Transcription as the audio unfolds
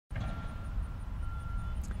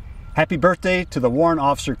Happy birthday to the Warrant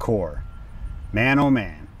Officer Cohort. Man, oh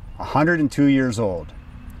man, 102 years old.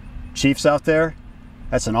 Chiefs out there,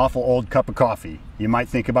 that's an awful old cup of coffee. You might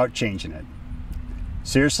think about changing it.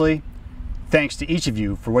 Seriously, thanks to each of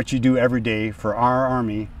you for what you do every day for our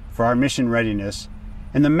Army, for our mission readiness,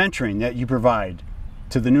 and the mentoring that you provide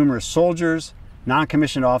to the numerous soldiers,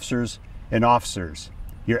 non-commissioned officers, and officers.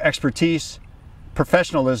 Your expertise,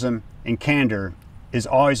 professionalism, and candor is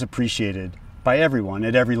always appreciated by everyone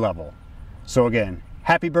at every level. So again,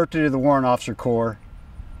 happy birthday to the Warrant Officer Corps.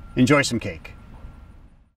 Enjoy some cake.